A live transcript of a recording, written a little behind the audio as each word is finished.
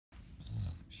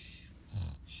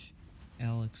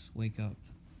Alex, wake up.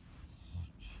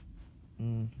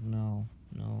 No.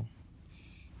 Oh,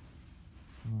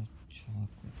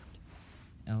 chocolate.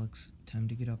 Alex, time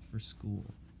to get up for school.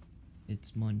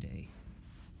 It's Monday.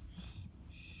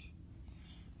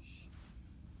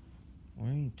 What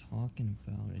are you talking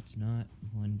about? It's not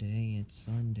Monday, it's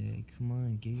Sunday. Come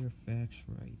on, get your facts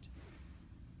right.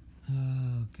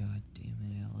 Oh, god damn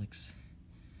it, Alex.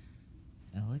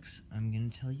 Alex, I'm gonna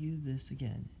tell you this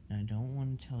again, and I don't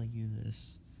want to tell you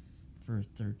this for a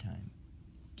third time.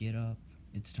 Get up,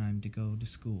 it's time to go to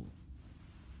school.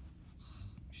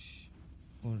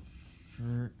 But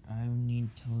I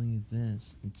need to tell you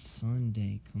this, it's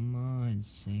Sunday. Come on,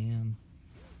 Sam.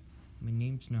 My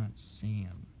name's not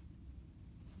Sam.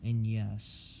 And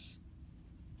yes,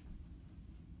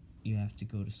 you have to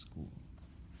go to school.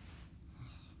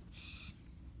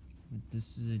 But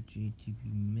this is a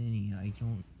JTP Mini. I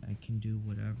can do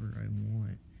whatever I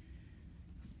want.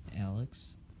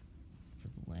 Alex, for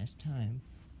the last time,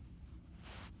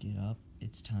 get up.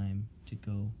 It's time to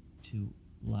go to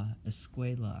la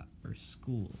escuela, or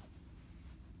school.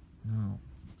 No,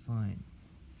 fine.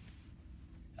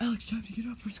 Alex, time to get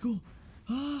up for school.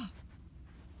 Ah!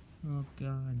 Oh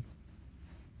god.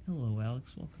 Hello,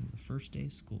 Alex. Welcome to the first day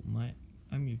of school.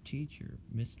 I'm your teacher,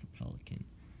 Mr. Pelican.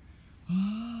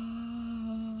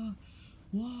 Ah!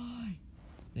 Why?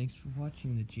 Thanks for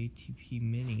watching the JTP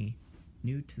Mini.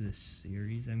 New to this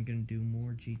series, I'm gonna do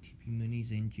more JTP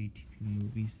Minis and JTP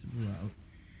movies throughout.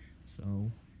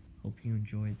 So, hope you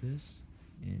enjoyed this,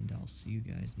 and I'll see you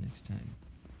guys next time.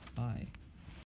 Bye.